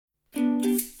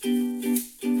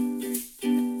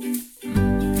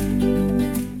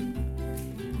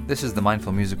This is the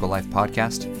Mindful Musical Life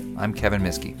podcast. I'm Kevin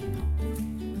Miskey.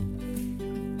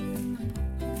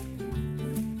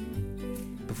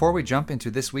 Before we jump into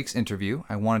this week's interview,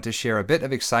 I wanted to share a bit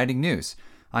of exciting news.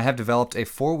 I have developed a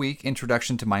 4-week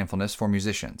introduction to mindfulness for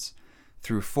musicians.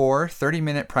 Through 4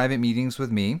 30-minute private meetings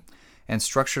with me and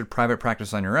structured private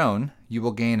practice on your own, you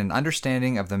will gain an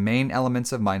understanding of the main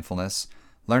elements of mindfulness,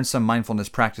 learn some mindfulness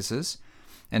practices,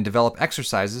 and develop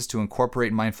exercises to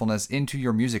incorporate mindfulness into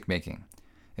your music making.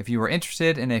 If you are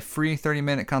interested in a free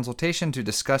 30-minute consultation to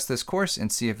discuss this course and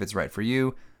see if it's right for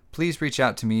you, please reach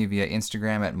out to me via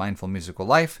Instagram at Mindful Musical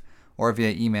Life or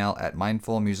via email at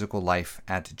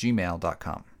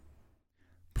mindfulmusicallife@gmail.com.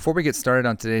 Before we get started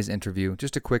on today's interview,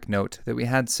 just a quick note that we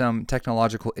had some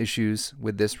technological issues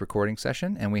with this recording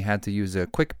session, and we had to use a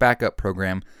quick backup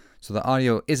program, so the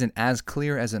audio isn't as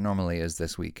clear as it normally is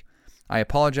this week. I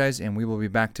apologize, and we will be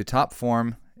back to top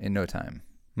form in no time.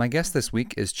 My guest this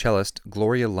week is cellist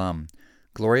Gloria Lum.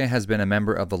 Gloria has been a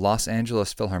member of the Los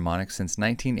Angeles Philharmonic since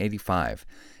 1985,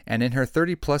 and in her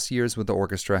 30-plus years with the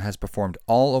orchestra has performed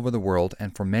all over the world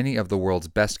and for many of the world's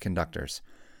best conductors.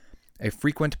 A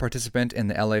frequent participant in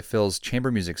the LA Phil's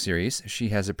chamber music series, she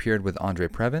has appeared with André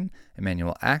Previn,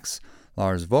 Emanuel Ax,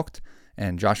 Lars Vogt,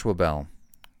 and Joshua Bell.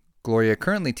 Gloria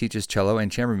currently teaches cello and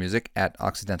chamber music at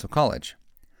Occidental College.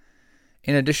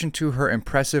 In addition to her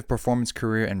impressive performance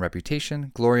career and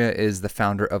reputation, Gloria is the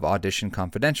founder of Audition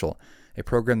Confidential, a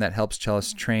program that helps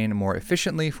cellists train more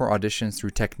efficiently for auditions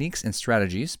through techniques and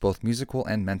strategies, both musical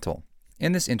and mental.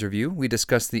 In this interview, we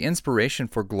discuss the inspiration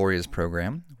for Gloria's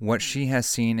program, what she has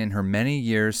seen in her many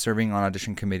years serving on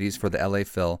audition committees for the LA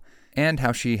Phil, and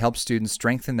how she helps students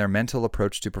strengthen their mental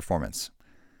approach to performance.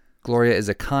 Gloria is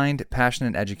a kind,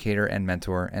 passionate educator and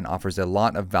mentor and offers a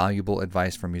lot of valuable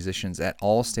advice for musicians at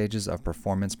all stages of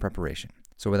performance preparation.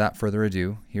 So without further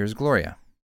ado, here's Gloria.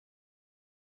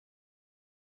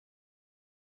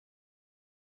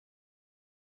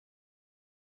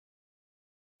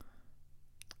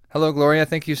 Hello, Gloria.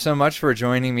 Thank you so much for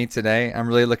joining me today. I'm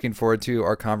really looking forward to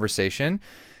our conversation.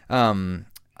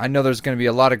 I know there's going to be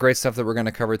a lot of great stuff that we're going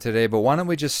to cover today, but why don't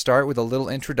we just start with a little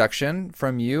introduction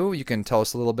from you? You can tell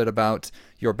us a little bit about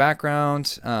your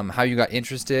background, how you got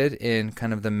interested in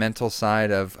kind of the mental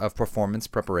side of performance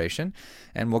preparation,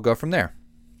 and we'll go from there.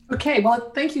 Okay,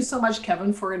 well, thank you so much,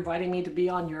 Kevin, for inviting me to be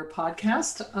on your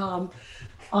podcast.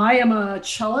 I am a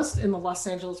cellist in the Los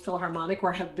Angeles Philharmonic,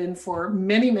 where I have been for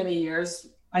many, many years.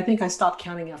 I think I stopped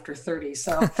counting after 30.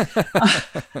 So,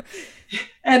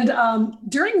 and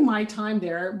during my time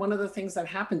there, one of the things that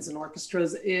happens in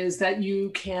orchestras is that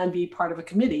you can be part of a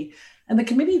committee. And the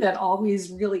committee that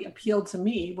always really appealed to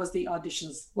me was the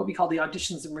auditions, what we call the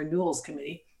Auditions and Renewals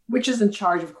Committee, which is in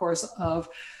charge, of course, of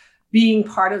being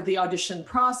part of the audition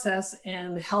process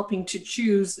and helping to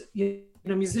choose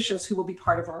musicians who will be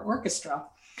part of our orchestra.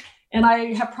 And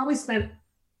I have probably spent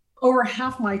over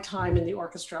half my time in the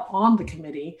orchestra on the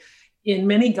committee in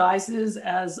many guises,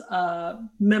 as a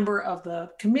member of the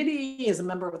committee, as a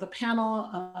member of the panel,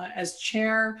 as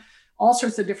chair, all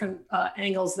sorts of different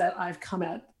angles that I've come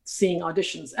at seeing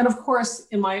auditions. And of course,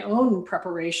 in my own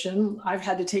preparation, I've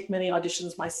had to take many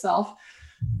auditions myself.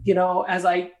 You know, as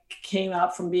I came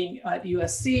out from being at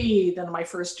USC, then my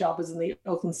first job was in the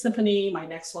Oakland Symphony. My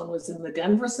next one was in the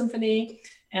Denver Symphony.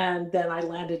 And then I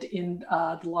landed in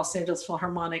the Los Angeles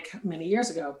Philharmonic many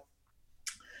years ago.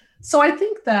 So I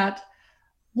think that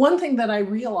one thing that I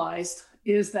realized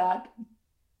is that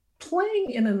playing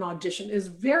in an audition is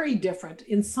very different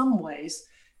in some ways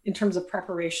in terms of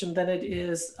preparation than it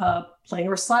is playing a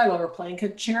recital or playing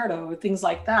concerto or things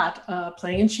like that,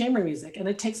 playing in chamber music. And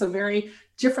it takes a very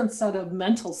different set of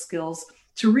mental skills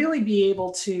to really be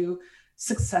able to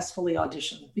successfully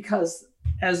audition, because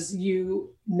as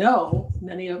you know,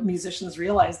 many musicians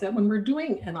realize that when we're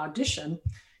doing an audition,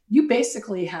 you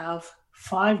basically have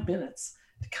 5 minutes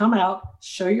to come out,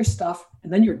 show your stuff,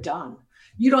 and then you're done.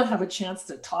 You don't have a chance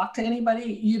to talk to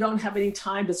anybody. You don't have any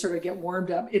time to sort of get warmed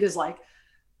up. It is like,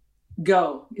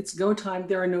 go. It's go time.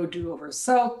 There are no do-overs.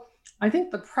 So I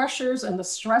think the pressures and the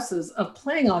stresses of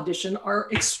playing audition are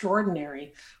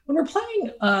extraordinary. When we're playing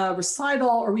a recital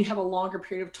or we have a longer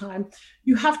period of time,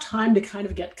 you have time to kind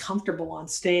of get comfortable on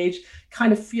stage,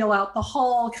 kind of feel out the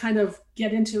hall, kind of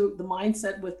get into the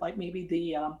mindset with like maybe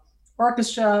the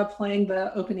orchestra playing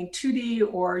the opening tutti,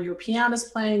 or your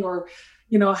pianist playing, or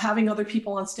having other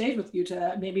people on stage with you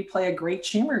to maybe play a great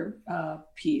chamber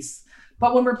piece.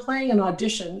 But when we're playing an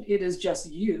audition, it is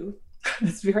just you.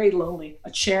 It's very lonely. A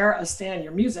chair, a stand,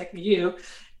 your music, you,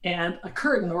 and a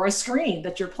curtain or a screen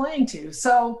that you're playing to.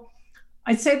 So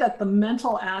I'd say that the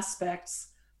mental aspects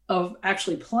of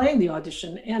actually playing the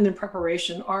audition and in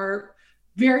preparation are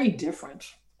very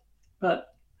different.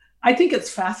 But I think it's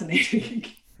fascinating.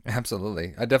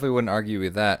 Absolutely. I definitely wouldn't argue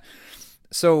with that.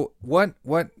 So what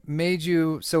made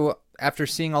you so after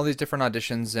seeing all these different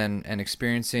auditions and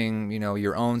experiencing,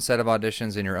 your own set of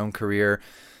auditions in your own career,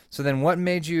 so then what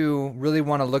made you really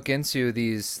want to look into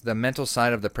the mental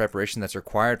side of the preparation that's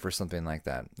required for something like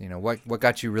that? What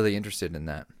got you really interested in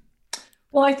that?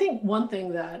 Well, I think one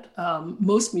thing that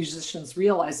most musicians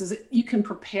realize is that you can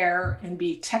prepare and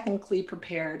be technically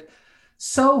prepared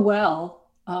so well,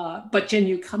 but then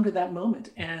you come to that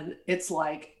moment and it's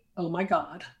like, oh my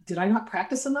God, did I not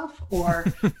practice enough? Or,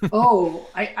 oh,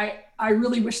 I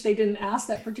really wish they didn't ask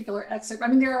that particular excerpt. I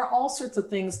mean, there are all sorts of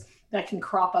things that can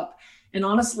crop up. And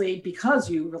honestly, because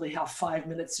you really have 5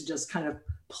 minutes to just kind of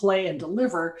play and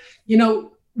deliver,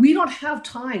 we don't have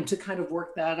time to kind of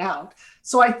work that out.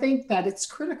 So I think that it's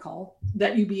critical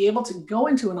that you be able to go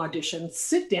into an audition,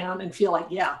 sit down and feel like,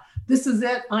 yeah, this is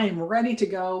it. I am ready to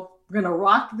go. We're going to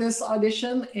rock this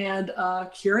audition, and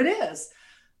here it is.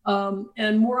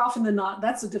 And more often than not,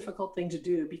 that's a difficult thing to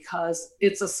do because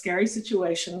it's a scary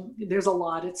situation. There's a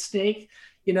lot at stake.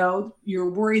 You're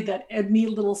worried that any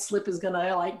little slip is going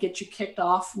to like get you kicked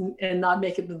off and not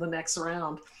make it to the next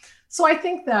round. So I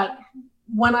think that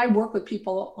when I work with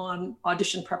people on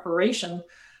audition preparation,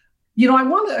 I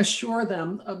want to assure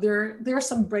them of there are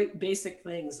some basic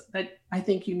things that I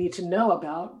think you need to know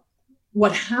about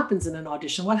what happens in an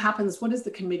audition. What is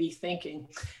the committee thinking?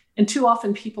 And too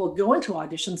often people go into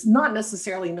auditions not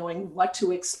necessarily knowing what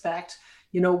to expect,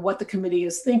 what the committee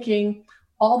is thinking,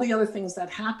 all the other things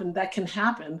that can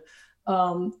happen.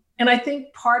 And I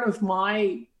think part of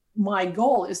my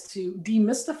goal is to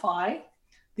demystify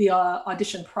the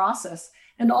audition process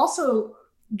and also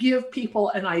give people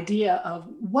an idea of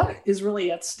what is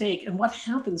really at stake and what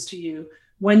happens to you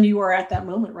when you are at that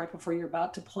moment right before you're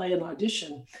about to play an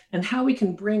audition, and how we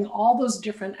can bring all those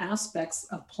different aspects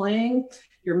of playing,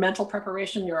 your mental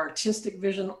preparation, your artistic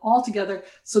vision all together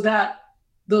so that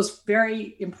those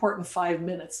very important 5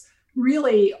 minutes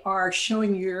really are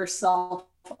showing yourself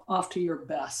off to your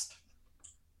best.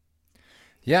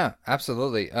 Yeah,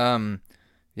 absolutely.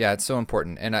 Yeah, it's so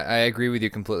important, and I agree with you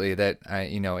completely that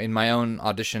in my own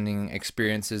auditioning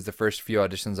experiences, the first few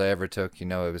auditions I ever took, it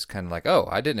was kind of like, oh,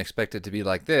 I didn't expect it to be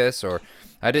like this, or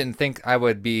I didn't think I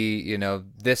would be,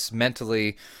 this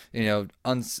mentally,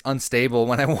 unstable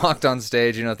when I walked on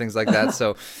stage, things like that.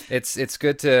 So it's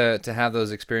good to have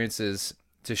those experiences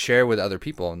to share with other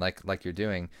people, and like you're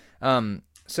doing.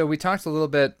 So we talked a little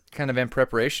bit, kind of in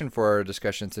preparation for our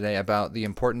discussion today, about the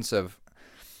importance of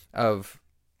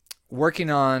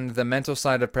working on the mental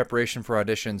side of preparation for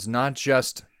auditions, not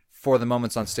just for the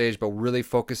moments on stage, but really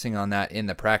focusing on that in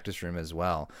the practice room as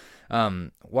well.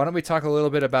 Why don't we talk a little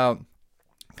bit about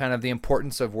kind of the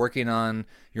importance of working on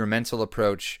your mental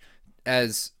approach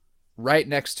as right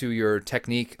next to your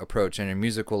technique approach and your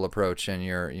musical approach and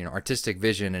your artistic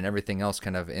vision and everything else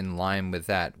kind of in line with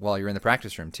that while you're in the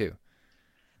practice room too.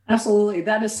 Absolutely.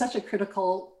 That is such a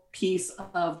critical piece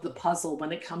of the puzzle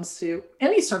when it comes to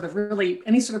any sort of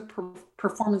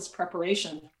performance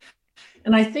preparation.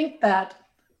 And I think that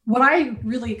what I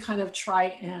really kind of try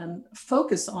and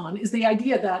focus on is the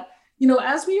idea that,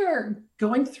 as we are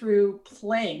going through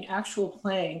playing, actual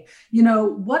playing,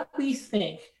 what we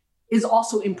think is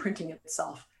also imprinting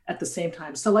itself at the same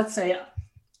time. So let's say,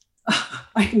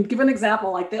 I can give an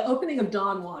example, like the opening of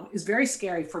Don Juan is very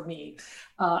scary for me.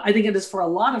 I think it is for a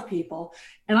lot of people.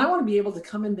 And I want to be able to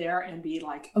come in there and be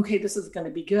like, okay, this is going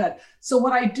to be good. So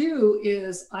what I do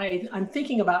is I'm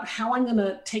thinking about how I'm going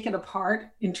to take it apart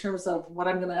in terms of what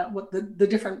the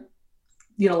different,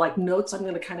 like notes I'm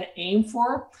going to kind of aim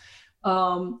for.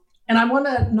 And I want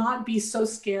to not be so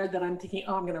scared that I'm thinking,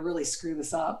 oh, I'm going to really screw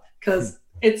this up, because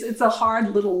it's a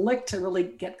hard little lick to really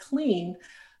get clean.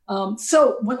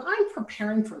 So when I'm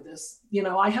preparing for this,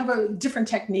 I have different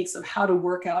techniques of how to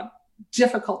work out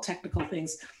difficult technical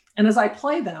things. And as I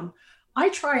play them, I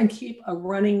try and keep a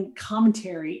running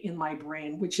commentary in my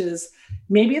brain, which is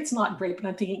maybe it's not great, but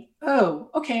I'm thinking, oh,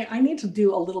 okay, I need to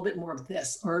do a little bit more of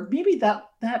this, or maybe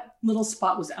that little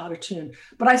spot was out of tune.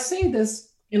 But I say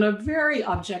this in a very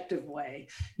objective way.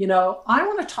 I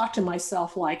want to talk to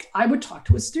myself like I would talk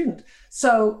to a student.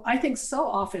 So I think so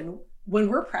often when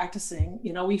we're practicing,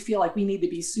 we feel like we need to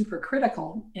be super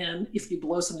critical. And if you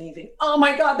blow something, you think, oh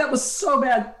my God, that was so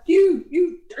bad.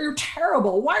 You're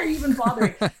terrible. Why are you even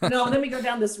bothering? And then we go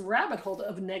down this rabbit hole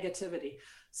of negativity.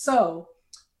 So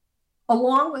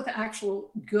along with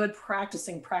actual good practice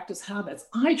habits,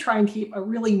 I try and keep a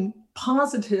really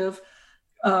positive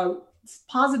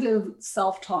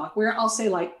self-talk where I'll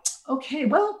say okay,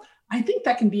 well, I think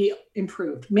that can be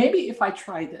improved. Maybe if I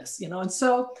try this, and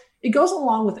so It goes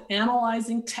along with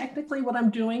analyzing technically what I'm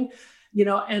doing,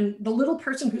 and the little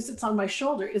person who sits on my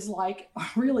shoulder is like a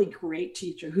really great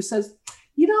teacher who says,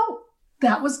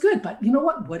 that was good, but you know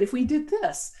what if we did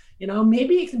this?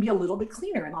 Maybe it can be a little bit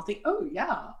cleaner. And I'll think, oh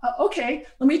yeah, okay,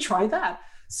 let me try that.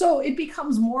 So it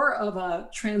becomes more of a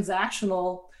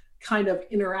transactional kind of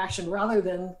interaction rather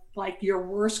than like your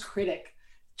worst critic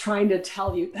trying to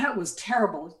tell you that was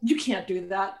terrible, you can't do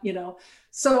that.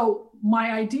 So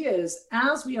my idea is,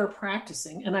 as we are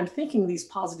practicing and I'm thinking these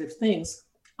positive things,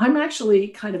 I'm actually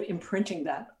kind of imprinting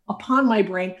that upon my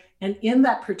brain, and in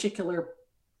that particular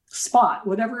spot,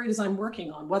 whatever it is I'm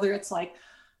working on, whether it's like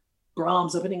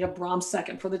Brahms, opening up Brahms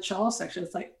second for the cello section,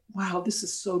 it's like, wow, this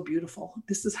is so beautiful,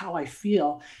 this is how I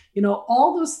feel.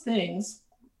 All those things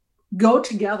go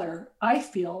together, I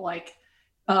feel like,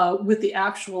 with the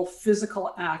actual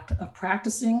physical act of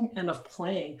practicing and of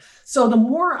playing. So the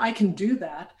more I can do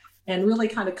that and really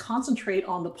kind of concentrate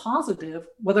on the positive,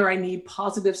 whether I need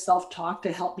positive self-talk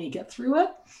to help me get through it,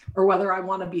 or whether I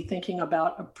want to be thinking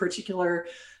about a particular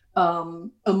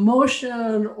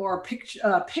emotion or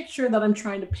picture that I'm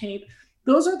trying to paint,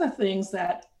 those are the things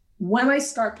that when I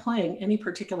start playing any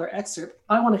particular excerpt,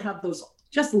 I want to have those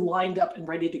just lined up and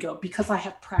ready to go because I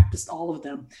have practiced all of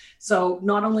them. So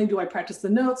not only do I practice the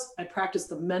notes, I practice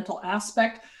the mental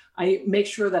aspect. I make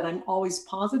sure that I'm always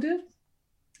positive,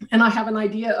 and I have an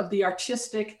idea of the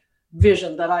artistic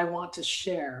vision that I want to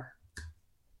share.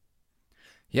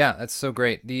 Yeah, that's so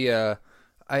great.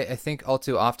 I think all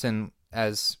too often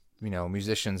as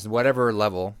musicians, whatever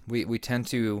level, we tend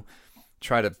to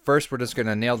try to, first we're just going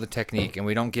to nail the technique, and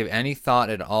we don't give any thought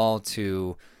at all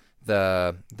to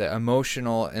the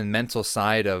emotional and mental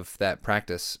side of that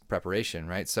practice preparation,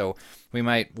 right? So we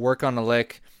might work on a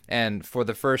lick, and for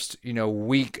the first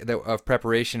week of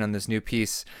preparation on this new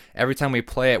piece, every time we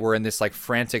play it, we're in this like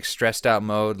frantic, stressed out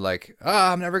mode, like,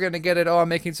 I'm never gonna get it, I'm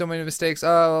making so many mistakes,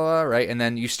 right? And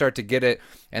then you start to get it,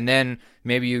 and then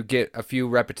maybe you get a few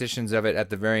repetitions of it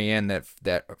at the very end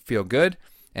that feel good,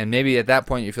 and maybe at that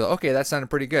point you feel, okay, that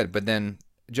sounded pretty good. But then,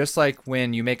 just like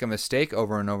when you make a mistake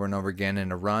over and over and over again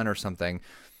in a run or something,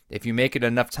 if you make it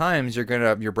enough times,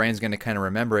 your brain's gonna kind of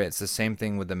remember it. It's the same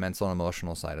thing with the mental and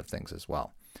emotional side of things as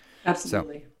well.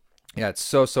 Absolutely. So, yeah, it's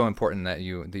so important that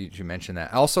you mentioned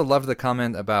that. I also love the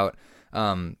comment about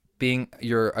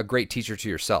you're a great teacher to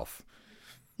yourself,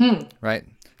 right?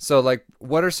 So, like,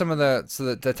 what are some of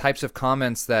the types of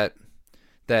comments that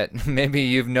maybe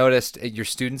you've noticed your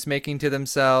students making to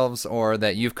themselves, or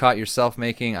that you've caught yourself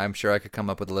making? I'm sure I could come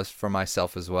up with a list for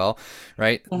myself as well,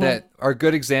 right? Mm-hmm. That are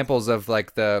good examples of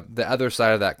like the other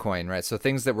side of that coin, right? So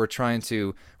things that we're trying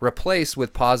to replace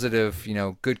with positive,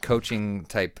 good coaching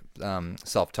type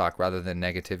self-talk rather than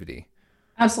negativity.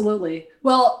 Absolutely.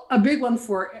 Well, a big one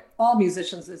for all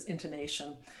musicians is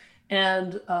intonation.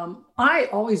 And I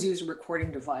always use a recording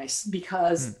device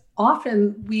because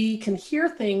often we can hear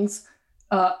things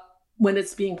when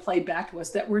it's being played back to us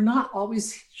that we're not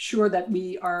always sure that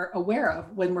we are aware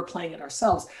of when we're playing it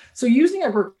ourselves. So using a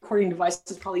recording device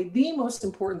is probably the most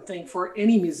important thing for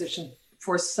any musician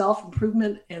for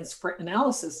self-improvement and for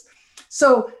analysis.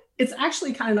 So it's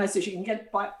actually kind of nice that you can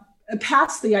get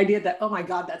past the idea that, oh my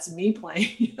God, that's me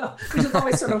playing, which is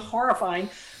always sort of horrifying.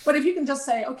 But if you can just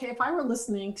say, okay, if I were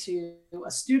listening to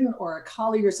a student or a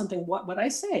colleague or something, what would I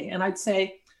say? And I'd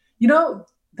say,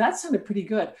 that sounded pretty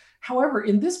good. However,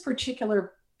 in this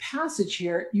particular passage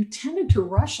here, you tended to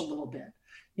rush a little bit,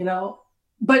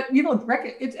 but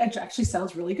it actually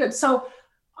sounds really good. So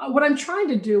what I'm trying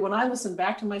to do when I listen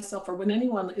back to myself, or when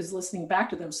anyone is listening back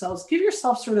to themselves, give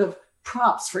yourself sort of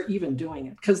props for even doing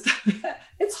it, because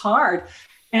it's hard,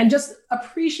 and just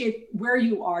appreciate where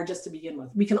you are just to begin with.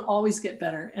 We can always get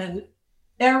better. And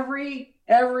every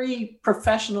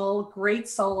professional, great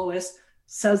soloist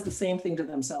says the same thing to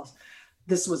themselves.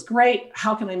 This was great.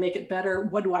 How can I make it better?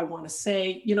 What do I want to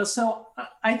say? So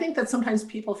I think that sometimes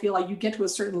people feel like you get to a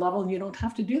certain level and you don't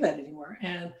have to do that anymore.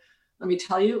 And let me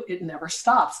tell you, it never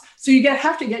stops. So you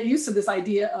have to get used to this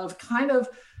idea of kind of,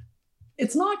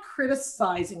 it's not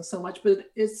criticizing so much, but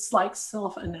it's like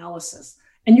self-analysis.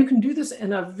 And you can do this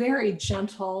in a very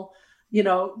gentle,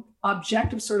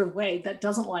 objective sort of way that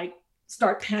doesn't like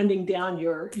start handing down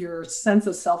your sense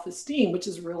of self-esteem, which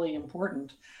is really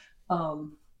important.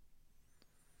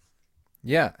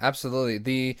 Yeah, absolutely.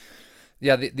 The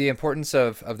importance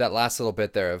of that last little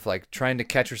bit there of like trying to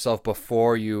catch yourself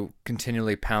before you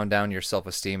continually pound down your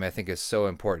self-esteem, I think is so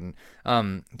important.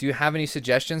 Do you have any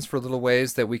suggestions for little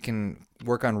ways that we can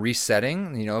work on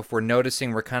resetting? If we're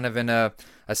noticing we're kind of in a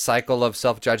cycle of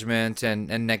self-judgment and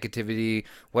negativity,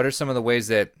 what are some of the ways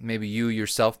that maybe you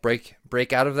yourself break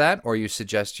out of that, or you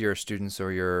suggest your students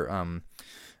or your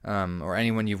or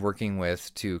anyone you've working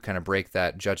with to kind of break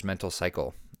that judgmental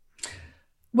cycle?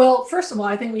 Well, first of all,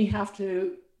 I think we have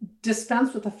to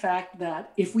dispense with the fact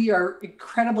that if we are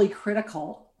incredibly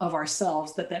critical of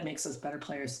ourselves, that makes us better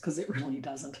players, because it really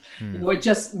doesn't. It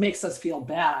just makes us feel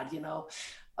bad,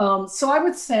 So I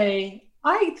would say,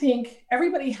 I think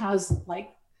everybody has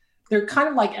they're kind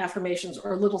of like affirmations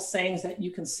or little sayings that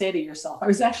you can say to yourself. I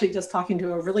was actually just talking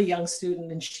to a really young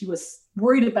student, and she was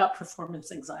worried about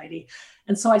performance anxiety.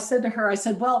 And so I said to her,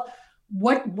 well,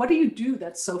 what do you do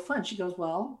that's so fun? She goes,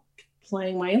 well,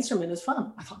 playing my instrument is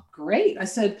fun. I thought, great. I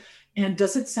said, and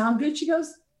does it sound good? She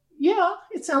goes, yeah,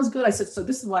 it sounds good. I said, so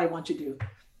this is what I want you to do.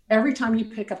 Every time you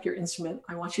pick up your instrument,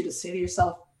 I want you to say to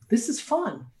yourself, this is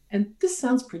fun. And this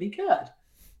sounds pretty good.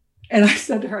 And I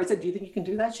said to her, do you think you can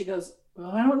do that? She goes,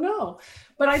 well, I don't know.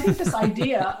 But I think this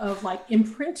idea of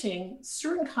imprinting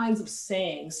certain kinds of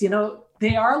sayings,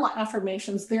 they are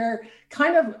affirmations. They're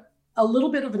kind of a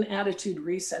little bit of an attitude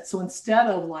reset. So instead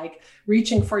of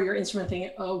reaching for your instrument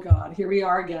thinking, oh God, here we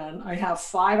are again. I have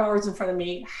 5 hours in front of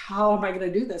me. How am I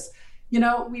going to do this?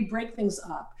 We break things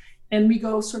up and we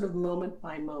go sort of moment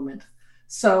by moment.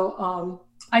 So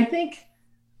I think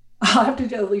I'll have to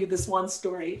tell you this one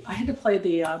story. I had to play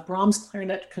the Brahms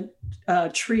clarinet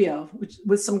trio, which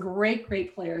with some great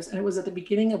players. And it was at the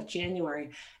beginning of January.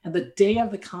 And the day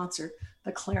of the concert,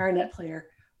 the clarinet player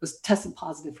was tested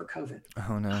positive for COVID.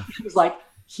 Oh no. It was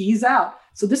he's out.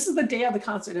 So this is the day of the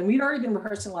concert. And we'd already been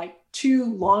rehearsing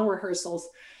 2 long rehearsals.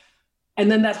 And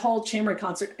then that whole chamber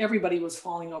concert, everybody was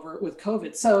falling over with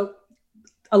COVID. So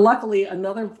luckily,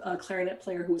 another clarinet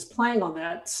player who was playing on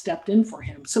that stepped in for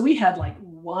him. So we had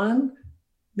one,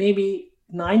 maybe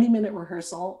 90-minute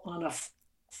rehearsal on a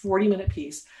 40-minute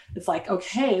piece. It's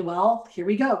okay, well, here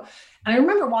we go. And I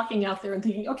remember walking out there and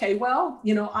thinking, okay, well,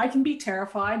 I can be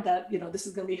terrified that, this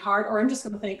is going to be hard, or I'm just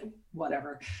going to think,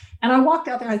 whatever. And I walked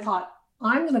out there and I thought,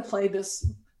 I'm going to play this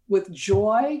with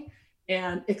joy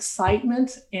and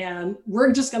excitement, and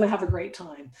we're just going to have a great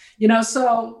time.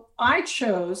 So I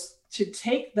chose to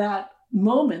take that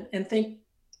moment and think,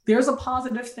 there's a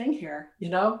positive thing here.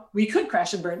 We could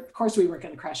crash and burn. Of course, we weren't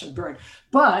going to crash and burn.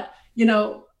 But,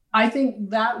 I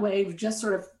think that way, just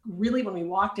sort of really, when we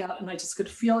walked out and I just could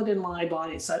feel it in my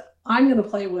body, said, I'm going to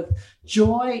play with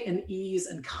joy and ease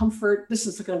and comfort. This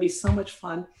is going to be so much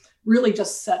fun. Really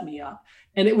just set me up.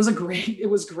 And it was great. And it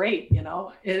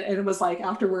was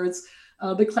afterwards,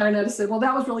 the clarinetist said, well,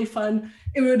 that was really fun.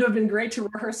 It would have been great to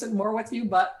rehearse it more with you,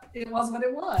 but it was what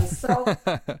it was. So,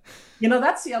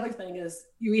 that's the other thing is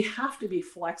we have to be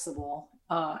flexible.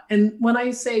 And when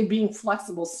I say being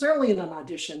flexible, certainly in an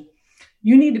audition,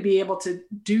 you need to be able to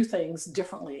do things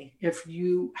differently if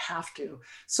you have to.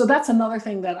 So that's another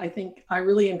thing that I think I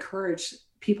really encourage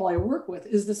people I work with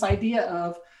is this idea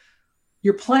of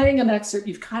you're playing an excerpt,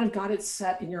 you've kind of got it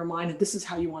set in your mind, and this is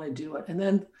how you want to do it. And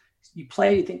then you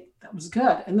play, you think that was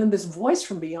good. And then this voice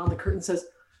from beyond the curtain says,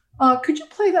 could you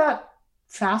play that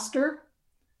faster?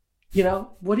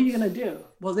 What are you going to do?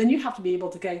 Well, then you have to be able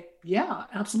to go, yeah,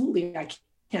 absolutely, I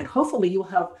can. Hopefully you'll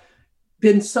have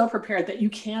been so prepared that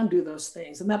you can do those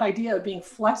things. And that idea of being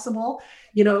flexible,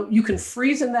 you can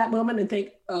freeze in that moment and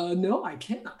think, no, I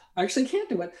can't. I actually can't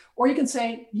do it. Or you can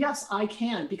say, yes, I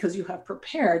can, because you have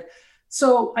prepared.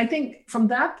 So I think from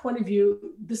that point of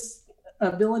view, this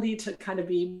ability to kind of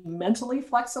be mentally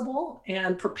flexible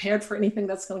and prepared for anything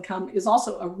that's going to come is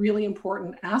also a really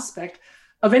important aspect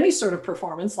of any sort of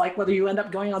performance, like whether you end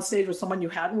up going on stage with someone you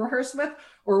hadn't rehearsed with,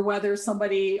 or whether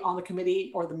somebody on the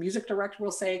committee or the music director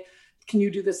will say, can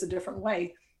you do this a different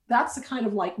way? That's the kind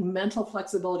of mental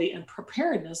flexibility and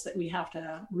preparedness that we have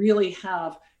to really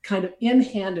have kind of in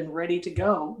hand and ready to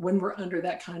go when we're under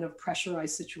that kind of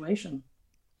pressurized situation.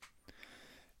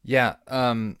 Yeah.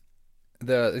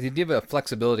 The idea of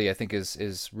flexibility, I think,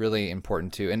 is really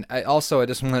important too. And I just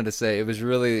wanted to say it's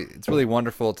really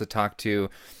wonderful to talk to,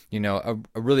 a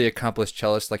really accomplished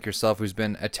cellist like yourself, who's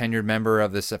been a tenured member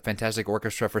of this fantastic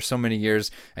orchestra for so many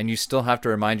years, and you still have to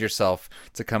remind yourself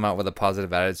to come out with a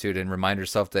positive attitude and remind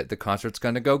yourself that the concert's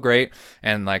going to go great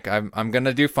and I'm going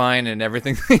to do fine and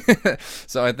everything.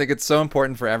 So I think it's so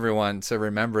important for everyone to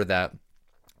remember that,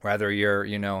 whether you're,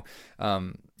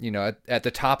 at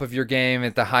the top of your game,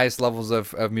 at the highest levels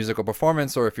of musical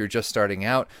performance, or if you're just starting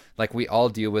out, we all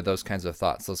deal with those kinds of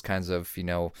thoughts, those kinds of,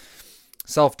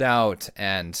 self-doubt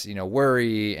and,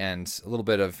 worry and a little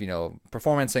bit of,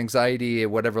 performance anxiety at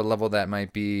whatever level that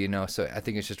might be, so I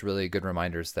think it's just really good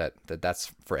reminders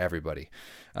that's for everybody.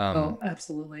 Oh,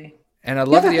 absolutely. And I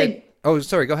love oh,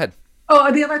 sorry, go ahead. Oh,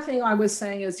 the other thing I was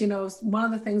saying is, one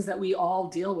of the things that we all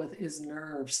deal with is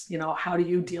nerves. How do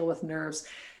you deal with nerves?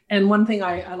 And one thing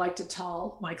I like to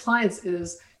tell my clients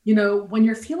is, when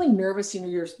you're feeling nervous,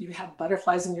 you have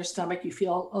butterflies in your stomach, you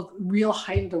feel a real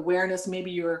heightened awareness, maybe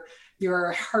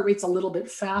your heart rate's a little bit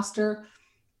faster.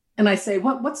 And I say,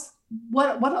 what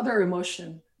other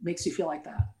emotion makes you feel like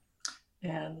that?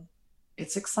 And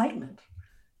it's excitement,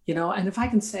 and if I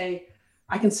can say,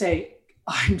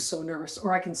 I'm so nervous,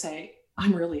 or I can say,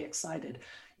 I'm really excited,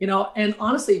 and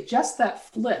honestly, just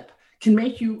that flip can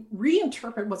make you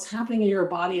reinterpret what's happening in your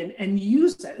body and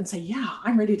use it and say, yeah,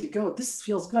 I'm ready to go. This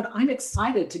feels good. I'm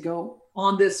excited to go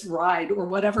on this ride or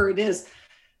whatever it is.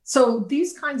 So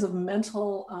these kinds of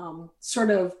mental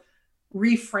sort of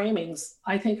reframings,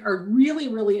 I think, are really,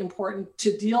 really important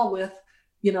to deal with,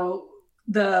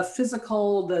 the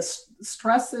physical, the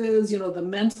stresses, the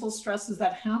mental stresses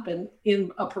that happen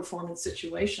in a performance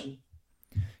situation.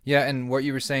 Yeah, and what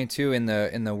you were saying too in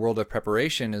the world of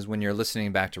preparation is when you're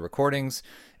listening back to recordings,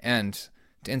 and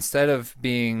instead of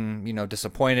being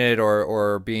disappointed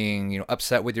or being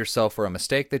upset with yourself for a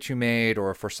mistake that you made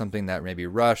or for something that maybe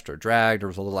rushed or dragged or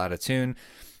was a little out of tune,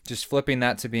 just flipping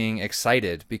that to being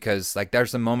excited, because like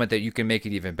there's the moment that you can make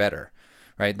it even better,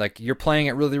 right? Like you're playing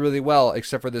it really, really well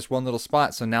except for this one little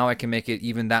spot, so now I can make it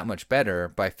even that much better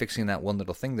by fixing that one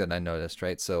little thing that I noticed,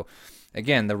 right? So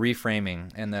again, the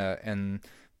reframing and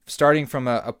starting from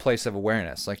a place of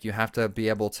awareness. Like you have to be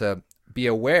able to be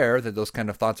aware that those kind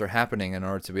of thoughts are happening in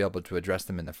order to be able to address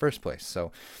them in the first place.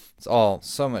 So it's all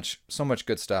so much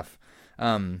good stuff.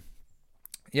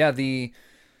 Yeah, the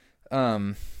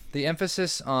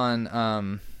emphasis on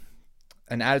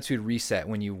an attitude reset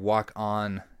when you walk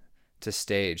on to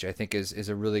stage, I think is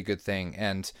a really good thing.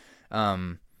 And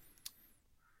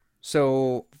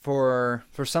so for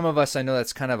some of us, I know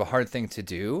that's kind of a hard thing to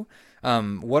do.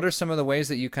 What are some of the ways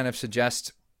that you kind of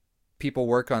suggest people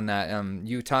work on that?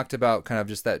 You talked about kind of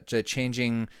just that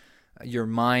changing your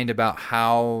mind about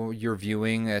how you're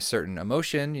viewing a certain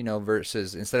emotion,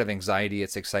 versus instead of anxiety,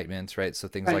 it's excitement, right? So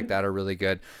things like that are really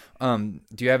good. Do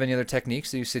you have any other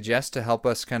techniques that you suggest to help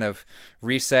us kind of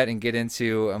reset and get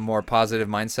into a more positive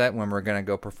mindset when we're going to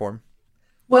go perform?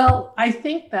 Well, I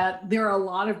think that there are a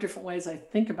lot of different ways I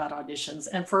think about auditions.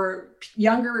 And for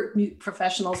younger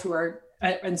professionals who are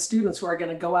and students who are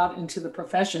going to go out into the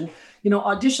profession,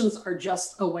 auditions are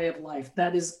just a way of life.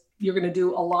 That is, you're going to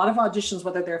do a lot of auditions,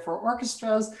 whether they're for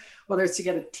orchestras, whether it's to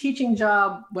get a teaching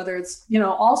job, whether it's,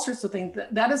 all sorts of things.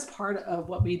 That is part of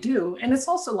what we do. And it's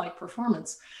also like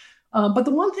performance. But the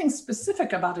one thing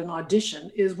specific about an audition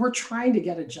is we're trying to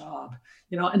get a job,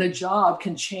 and a job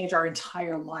can change our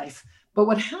entire life. But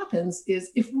what happens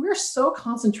is if we're so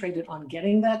concentrated on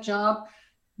getting that job,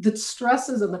 the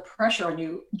stresses and the pressure on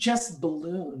you just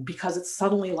balloon, because it's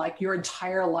suddenly like your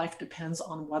entire life depends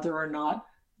on whether or not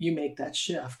you make that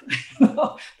shift.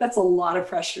 That's a lot of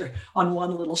pressure on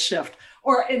one little shift.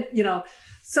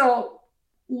 So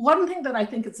one thing that I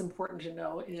think it's important to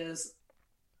know is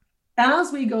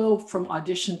as we go from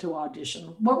audition to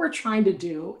audition, what we're trying to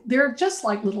do, they're just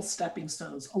like little stepping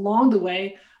stones along the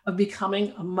way of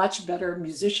becoming a much better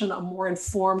musician, a more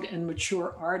informed and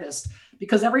mature artist.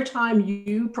 Because every time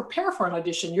you prepare for an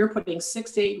audition, you're putting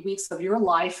 6 to 8 weeks of your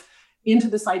life into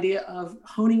this idea of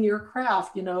honing your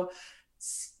craft,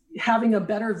 having a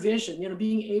better vision,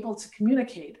 being able to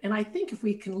communicate. And I think if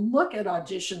we can look at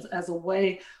auditions as a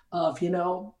way of,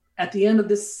 at the end of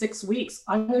this 6 weeks,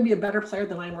 I'm going to be a better player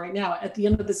than I am right now. At the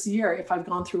end of this year, if I've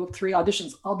gone through 3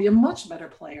 auditions, I'll be a much better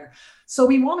player. So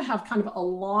we want to have kind of a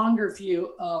longer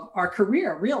view of our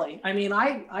career, really. I mean,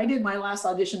 I did my last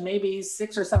audition maybe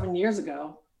 6 or 7 years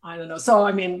ago. I don't know. So,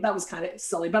 I mean, that was kind of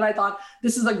silly, but I thought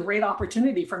this is a great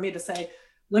opportunity for me to say,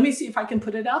 let me see if I can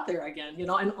put it out there again,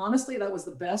 and honestly, that was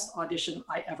the best audition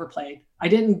I ever played. I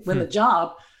didn't win the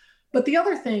job, but the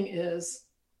other thing is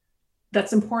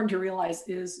that's important to realize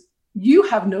is you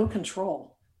have no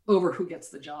control over who gets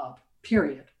the job,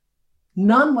 period.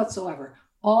 None whatsoever.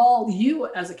 All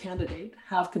you as a candidate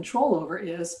have control over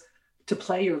is to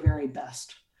play your very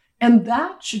best. And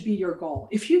that should be your goal.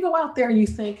 If you go out there and you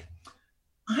think,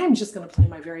 I'm just going to play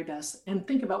my very best, and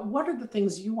think about what are the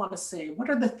things you want to say? What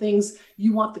are the things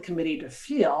you want the committee to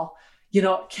feel?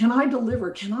 Can I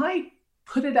deliver? Can I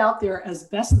put it out there as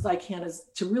best as I can, as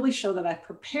to really show that I've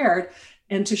prepared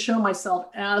and to show myself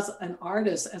as an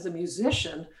artist, as a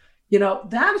musician?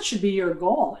 That should be your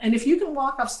goal. And if you can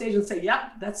walk off stage and say,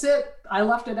 yeah, that's it. I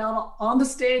left it out on the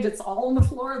stage. It's all on the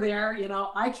floor there.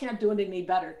 I can't do it any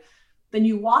better. Then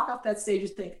you walk off that stage and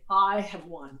think, I have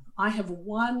won. I have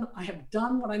won. I have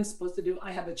done what I'm supposed to do.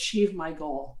 I have achieved my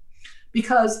goal.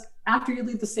 Because after you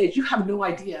leave the stage, you have no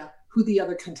idea who the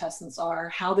other contestants are,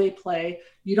 how they play.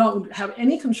 You don't have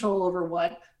any control over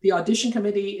what the audition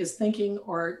committee is thinking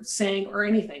or saying or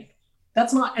anything.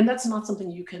 That's not something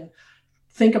you can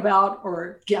think about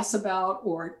or guess about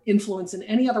or influence in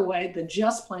any other way than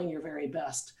just playing your very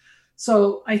best.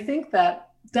 So I think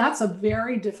that that's a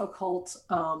very difficult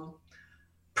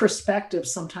perspective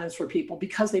sometimes for people,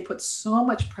 because they put so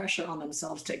much pressure on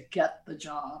themselves to get the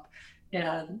job,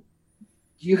 and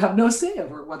you have no say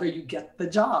over whether you get the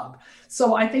job.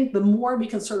 So I think the more we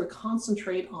can sort of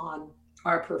concentrate on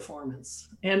our performance,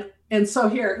 and so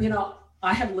here,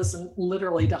 I have listened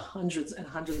literally to hundreds and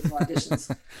hundreds of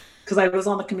auditions because I was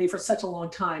on the committee for such a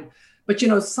long time. But,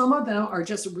 some of them are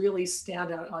just really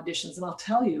standout auditions. And I'll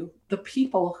tell you, the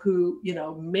people who,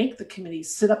 make the committee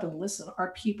sit up and listen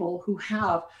are people who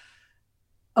have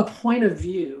a point of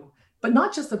view, but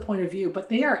not just a point of view, but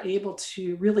they are able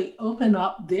to really open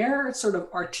up their sort of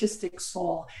artistic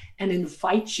soul and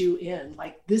invite you in,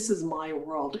 like, this is my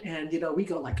world. And, we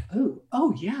go like,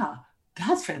 oh yeah,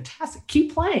 that's fantastic.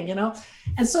 Keep playing,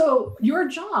 And so your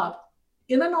job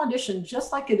in an audition,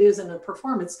 just like it is in a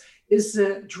performance, is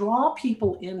to draw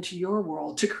people into your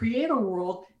world, to create a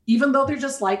world, even though they're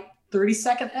just like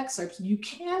 30-second excerpts. You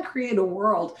can create a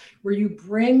world where you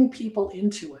bring people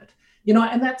into it,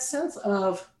 and that sense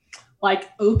of like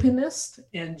openness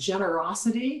and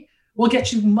generosity will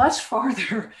get you much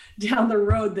farther down the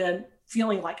road than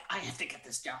feeling like I have to get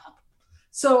this job.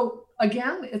 So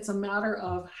again, it's a matter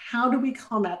of how do we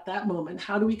come at that moment?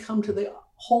 How do we come to the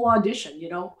whole audition?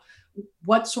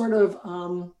 What sort of,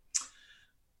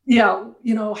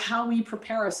 how we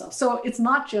prepare ourselves. So it's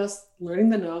not just learning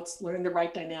the notes, learning the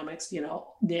right dynamics,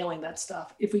 nailing that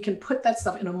stuff. If we can put that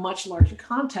stuff in a much larger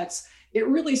context, it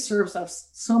really serves us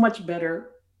so much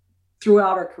better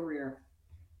throughout our career.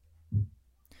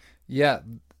 Yeah,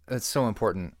 that's so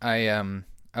important. I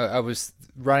was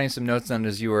writing some notes down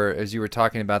as you were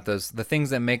talking about the things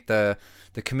that make the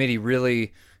committee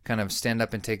really kind of stand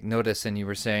up and take notice. And you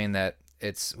were saying that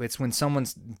it's when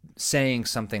someone's saying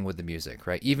something with the music,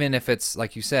 right? Even if it's,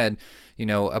 like you said, a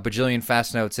bajillion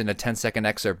fast notes in a 10-second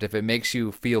excerpt, if it makes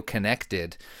you feel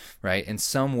connected, right, in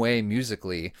some way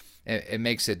musically, it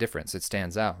makes a difference. It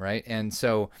stands out, right? And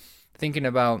so thinking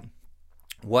about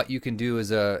what you can do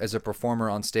as a performer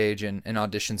on stage in an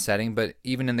audition setting, but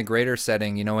even in the greater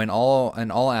setting, in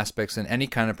all aspects, in any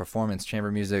kind of performance,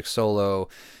 chamber music, solo,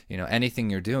 anything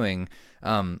you're doing,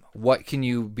 what can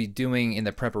you be doing in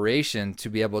the preparation to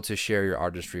be able to share your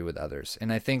artistry with others?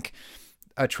 And I think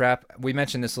a trap, we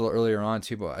mentioned this a little earlier on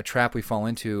too, but a trap we fall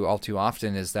into all too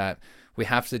often is that we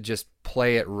have to just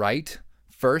play it right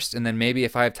first, and then maybe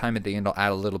if I have time at the end, I'll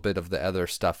add a little bit of the other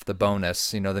stuff, the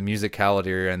bonus, the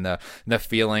musicality and the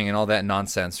feeling and all that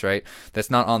nonsense, right?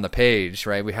 That's not on the page,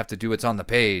 right? We have to do what's on the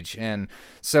page. And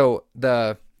so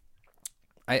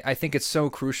I think it's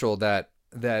so crucial that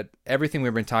everything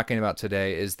we've been talking about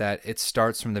today is that it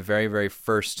starts from the very, very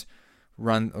first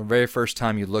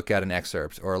time you look at an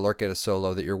excerpt or look at a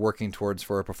solo that you're working towards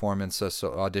for a performance,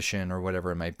 audition, or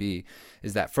whatever it might be,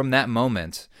 is that from that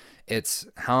moment, it's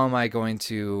how am I going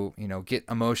to, get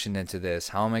emotion into this?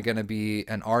 How am I going to be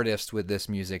an artist with this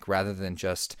music rather than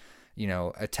just,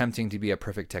 attempting to be a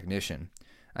perfect technician?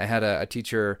 I had a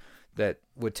teacher that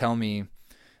would tell me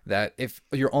that if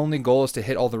your only goal is to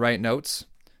hit all the right notes,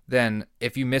 then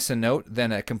if you miss a note,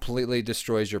 then it completely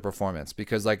destroys your performance.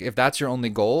 Because like if that's your only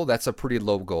goal, that's a pretty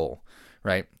low goal,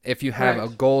 right? If you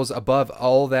have goals above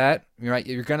all that, right,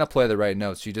 you're going to play the right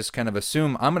notes. You just kind of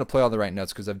assume I'm going to play all the right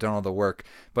notes because I've done all the work,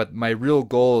 but my real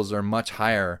goals are much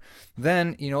higher.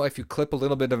 Then, if you clip a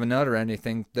little bit of a note or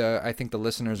anything, I think the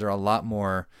listeners are a lot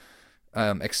more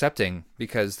accepting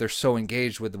because they're so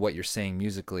engaged with what you're saying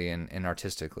musically and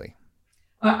artistically.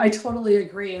 I totally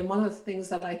agree. And one of the things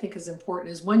that I think is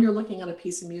important is when you're looking at a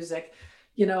piece of music,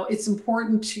 it's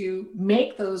important to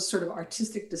make those sort of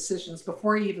artistic decisions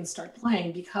before you even start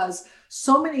playing, because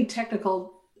so many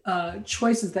technical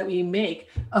choices that we make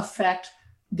affect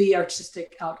the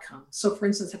artistic outcome. So for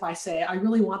instance, if I say, I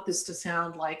really want this to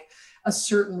sound like a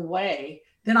certain way,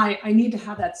 then I need to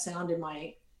have that sound in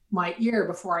my ear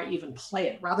before I even play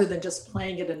it, rather than just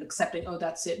playing it and accepting, oh,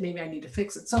 that's it, maybe I need to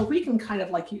fix it. So if we can kind of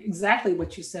like exactly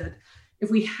what you said, if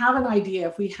we have an idea,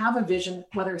 if we have a vision,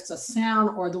 whether it's a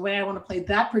sound or the way I want to play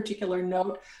that particular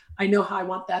note, I know how I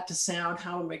want that to sound,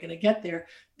 how am I going to get there?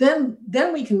 Then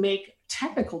we can make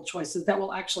technical choices that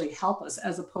will actually help us,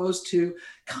 as opposed to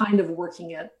kind of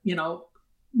working at,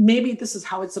 maybe this is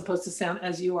how it's supposed to sound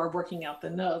as you are working out the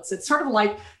notes. It's sort of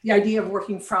like the idea of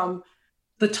working from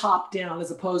the top down, as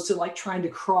opposed to like trying to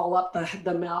crawl up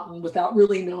the mountain without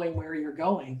really knowing where you're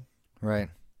going. Right.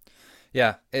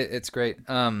 Yeah, it's great.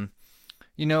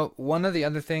 One of the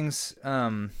other things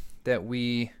that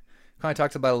we kind of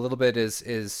talked about a little bit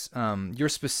is your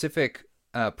specific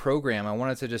program. I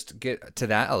wanted to just get to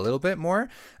that a little bit more.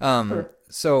 Sure.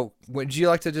 So would you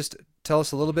like to just tell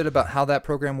us a little bit about how that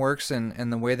program works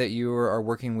and the way that you are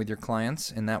working with your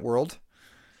clients in that world?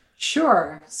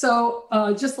 Sure. So,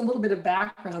 just a little bit of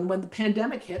background. When the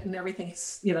pandemic hit and everything,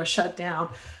 shut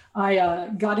down, I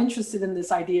got interested in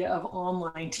this idea of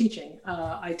online teaching.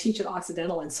 I teach at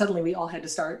Occidental, and suddenly we all had to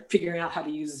start figuring out how to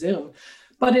use Zoom.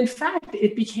 But in fact,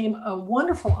 it became a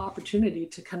wonderful opportunity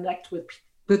to connect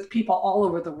with people all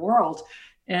over the world.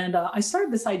 And I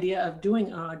started this idea of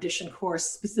doing an audition course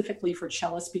specifically for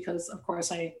cellists because, of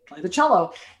course, I play the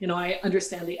cello. I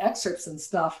understand the excerpts and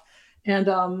stuff.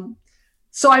 And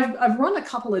so I've run a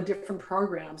couple of different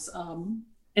programs.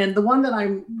 And the one that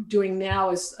I'm doing now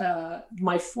is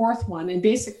my fourth one. And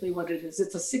basically what it is,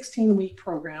 it's a 16-week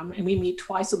program, and we meet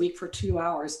twice a week for 2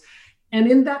 hours. And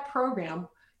in that program,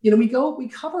 we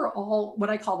cover all what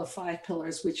I call the 5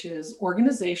 pillars, which is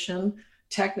organization,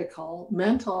 technical,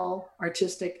 mental,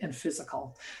 artistic, and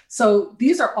physical. So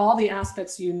these are all the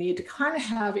aspects you need to kind of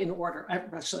have in order.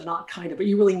 Actually, not kind of, but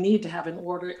you really need to have in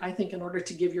order, I think, in order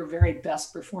to give your very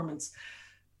best performance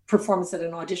at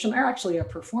an audition, or actually a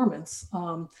performance.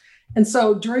 And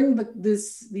so during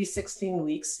these 16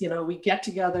 weeks, we get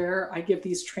together, I give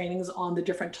these trainings on the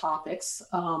different topics.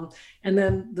 And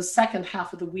then the second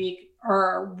half of the week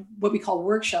are what we call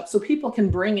workshops. So people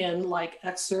can bring in like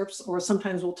excerpts, or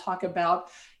sometimes we'll talk about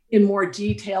in more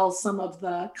detail some of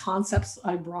the concepts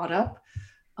I brought up.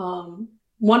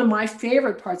 One of my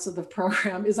favorite parts of the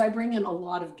program is I bring in a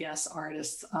lot of guest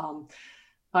artists.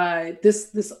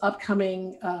 This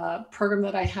upcoming program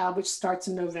that I have, which starts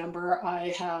in November, I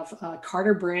have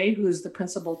Carter Bray, who is the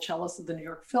principal cellist of the New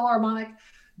York Philharmonic,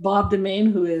 Bob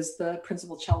Demain, who is the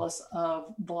principal cellist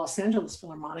of the Los Angeles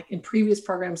Philharmonic. In previous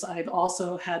programs, I've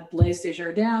also had Blaise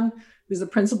Desjardins, who's the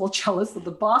principal cellist of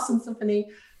the Boston Symphony,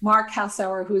 Mark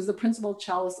Hassauer, who is the principal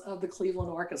cellist of the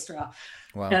Cleveland Orchestra.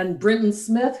 Wow. And Brinton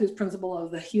Smith, who's principal of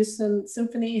the Houston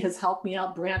Symphony, has helped me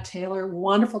out. Brant Taylor,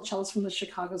 wonderful cellist from the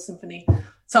Chicago Symphony.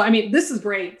 So, this is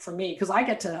great for me because I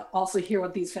get to also hear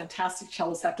what these fantastic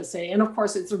cellists have to say. And of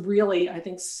course, it's really, I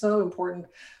think, so important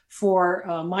for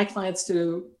my clients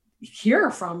to hear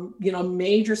from,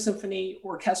 major symphony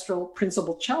orchestral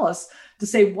principal cellists to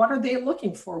say, what are they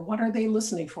looking for? What are they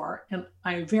listening for? And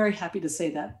I'm very happy to say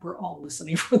that we're all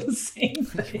listening for the same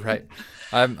thing. Right.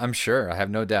 I'm sure. I have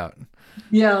no doubt.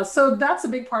 Yeah. So that's a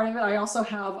big part of it. I also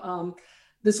have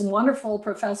this wonderful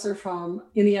professor from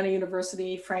Indiana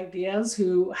University, Frank Diaz,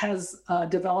 who has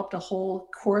developed a whole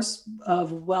course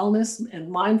of wellness and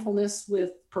mindfulness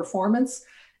with performance.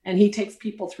 And he takes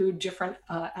people through different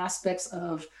aspects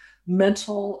of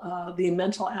the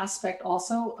mental aspect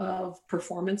also of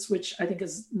performance, which I think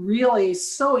is really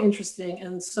so interesting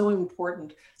and so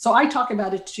important. So I talk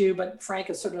about it too, but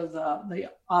Frank is sort of the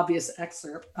obvious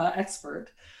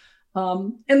expert.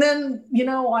 And then,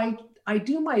 I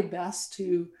do my best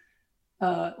to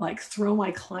throw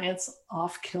my clients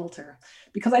off kilter,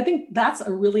 because I think that's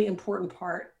a really important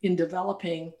part in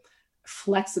developing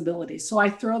flexibility. So I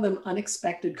throw them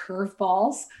unexpected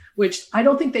curveballs, which I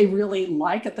don't think they really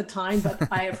like at the time, but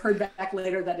I have heard back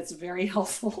later that it's very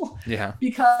helpful. Yeah.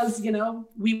 Because,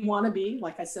 we want to be,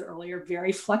 like I said earlier,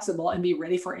 very flexible and be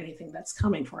ready for anything that's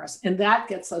coming for us. And that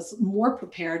gets us more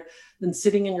prepared than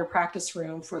sitting in your practice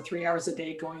room for 3 hours a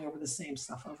day, going over the same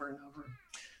stuff over and over.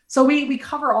 So we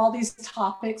cover all these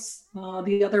topics.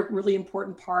 The other really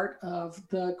important part of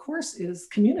the course is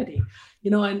community,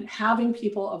 and having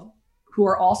people who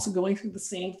are also going through the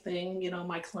same thing.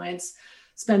 My clients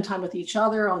spend time with each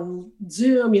other on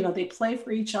Zoom, they play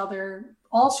for each other,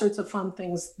 all sorts of fun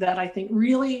things that I think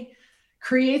really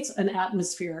creates an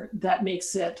atmosphere that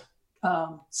makes it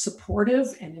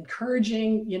supportive and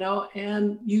encouraging,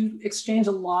 and you exchange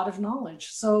a lot of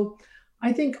knowledge. So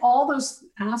I think all those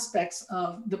aspects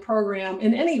of the program,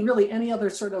 and any other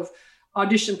sort of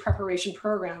audition preparation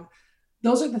program,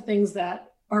 those are the things that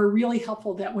are really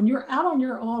helpful, that when you're out on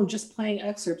your own just playing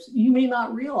excerpts, you may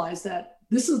not realize that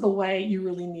this is the way you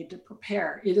really need to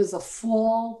prepare. It is a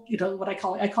full, what I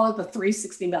call it the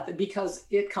 360 method, because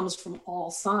it comes from all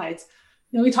sides.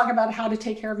 We talk about how to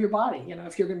take care of your body.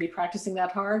 If you're going to be practicing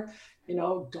that hard,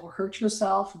 don't hurt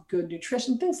yourself, good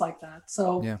nutrition, things like that.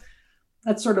 So yeah.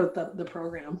 That's sort of the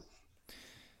program.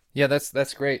 Yeah,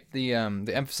 that's great. The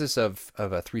emphasis of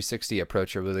a 360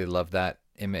 approach, I really love that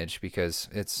image because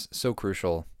it's so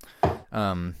crucial.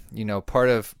 Part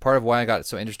of why I got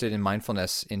so interested in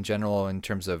mindfulness in general, in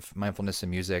terms of mindfulness in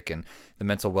music and the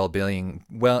mental well-being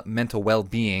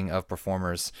of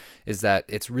performers, is that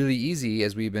it's really easy,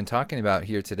 as we've been talking about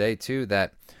here today too,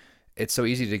 that it's so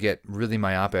easy to get really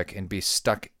myopic and be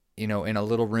stuck, in a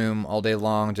little room all day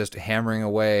long, just hammering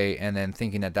away, and then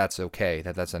thinking that that's okay,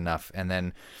 that that's enough, and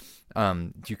then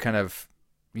you kind of,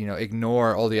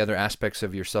 ignore all the other aspects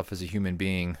of yourself as a human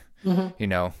being.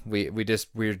 We're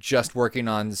just working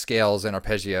on the scales and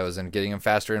arpeggios and getting them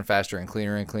faster and faster and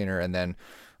cleaner, and then,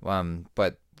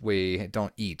 but we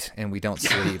don't eat and we don't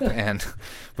sleep and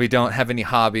we don't have any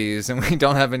hobbies and we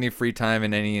don't have any free time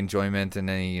and any enjoyment and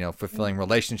any, fulfilling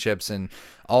relationships and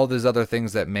all those other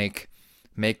things that make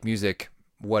music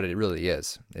what it really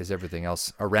is everything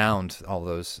else around all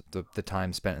those, the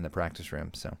time spent in the practice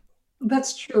room. So.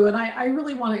 That's true. And I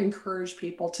really want to encourage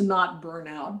people to not burn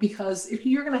out, because if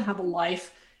you're going to have a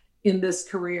life in this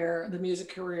career, the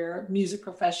music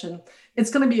profession, it's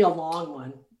going to be a long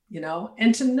one,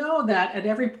 and to know that at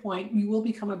every point you will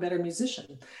become a better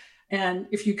musician. And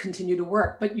if you continue to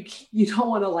work, but you don't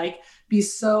want to be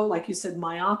so, like you said,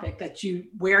 myopic that you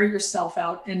wear yourself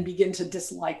out and begin to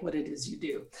dislike what it is you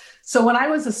do. So when I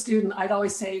was a student, I'd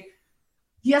always say,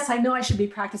 yes, I know I should be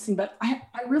practicing, but I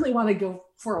really want to go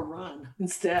for a run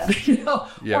instead,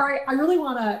 Yep. Or I really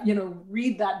want to,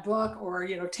 read that book or,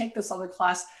 take this other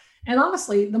class. And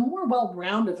honestly, the more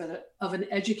well-rounded of an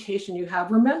education you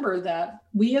have, remember that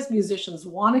we as musicians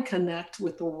want to connect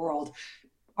with the world.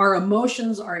 Our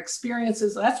emotions, our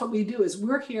experiences, that's what we do, is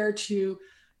we're here to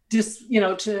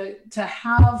to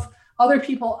have other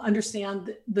people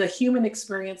understand the human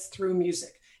experience through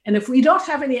music. And if we don't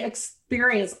have any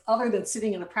experience other than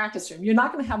sitting in a practice room, you're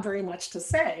not going to have very much to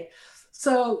say.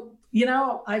 So,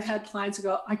 I've had clients who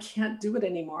go, I can't do it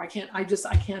anymore. I can't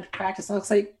practice. I'll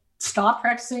say, stop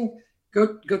practicing,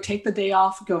 go take the day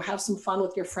off, go have some fun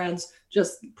with your friends,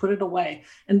 just put it away.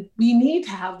 And we need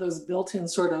to have those built-in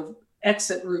sort of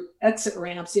exit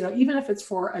ramps, even if it's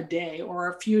for a day or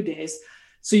a few days,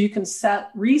 so you can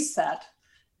reset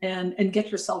and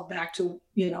get yourself back to,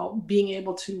 being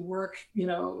able to work,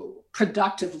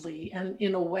 productively and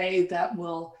in a way that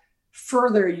will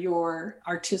further your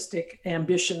artistic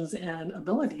ambitions and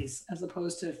abilities, as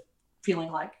opposed to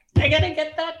feeling like, I gotta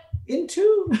get that in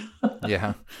tune.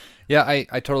 Yeah.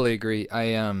 I totally agree. I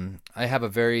have a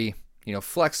very,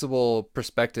 flexible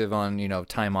perspective on,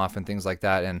 time off and things like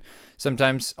that. And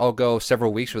sometimes I'll go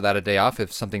several weeks without a day off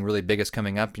if something really big is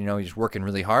coming up, you're just working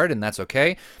really hard, and that's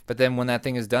okay. But then when that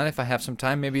thing is done, if I have some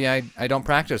time, maybe I don't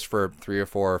practice for 3 or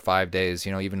 4 or 5 days,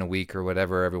 even a week or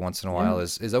whatever, every once in a while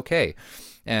is okay.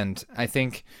 And I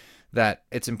think that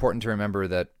it's important to remember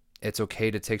that it's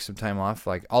okay to take some time off.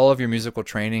 Like, all of your musical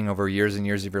training over years and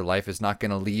years of your life is not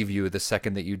going to leave you the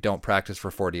second that you don't practice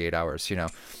for 48 hours,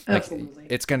 Absolutely.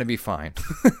 It's going to be fine.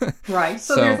 Right.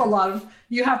 So there's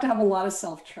you have to have a lot of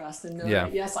self-trust and know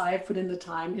that, yes, I have put in the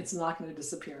time. It's not going to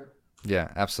disappear.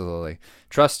 Yeah, absolutely.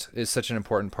 Trust is such an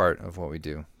important part of what we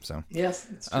do. So yes,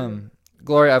 it's true.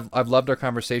 Gloria, I've loved our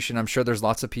conversation. I'm sure there's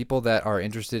lots of people that are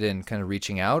interested in kind of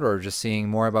reaching out or just seeing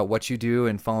more about what you do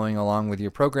and following along with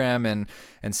your program and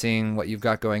seeing what you've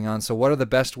got going on. So what are the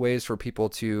best ways for people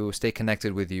to stay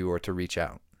connected with you or to reach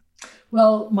out?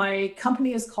 Well, my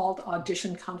company is called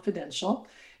Audition Confidential,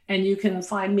 and you can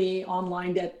find me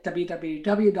online at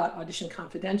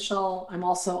www.auditionconfidential. I'm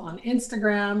also on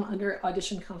Instagram under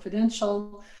Audition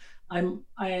Confidential.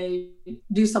 I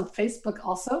do some Facebook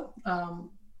also.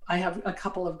 I have a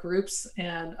couple of groups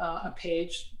and a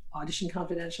page, Audition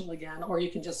Confidential again, or you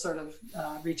can just sort of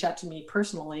reach out to me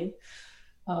personally.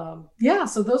 So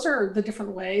those are the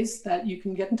different ways that you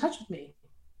can get in touch with me.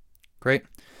 Great.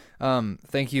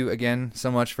 Thank you again so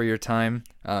much for your time.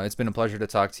 It's been a pleasure to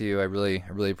talk to you. I really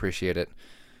appreciate it.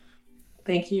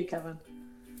 Thank you, Kevin.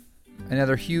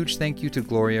 Another huge thank you to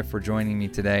Gloria for joining me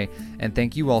today, and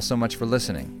thank you all so much for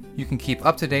listening. You can keep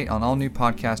up to date on all new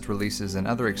podcast releases and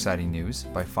other exciting news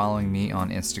by following me on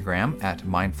Instagram at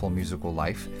Mindful Musical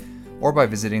Life, or by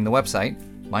visiting the website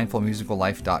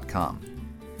mindfulmusicallife.com.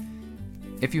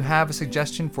 If you have a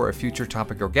suggestion for a future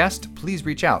topic or guest, please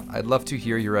reach out. I'd love to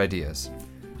hear your ideas.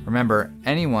 Remember,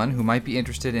 anyone who might be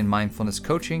interested in mindfulness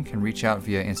coaching can reach out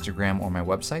via Instagram or my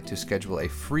website to schedule a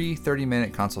free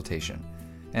 30-minute consultation.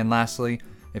 And lastly,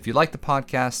 if you like the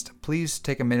podcast, please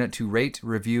take a minute to rate,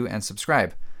 review, and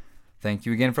subscribe. Thank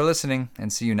you again for listening,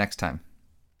 and see you next time.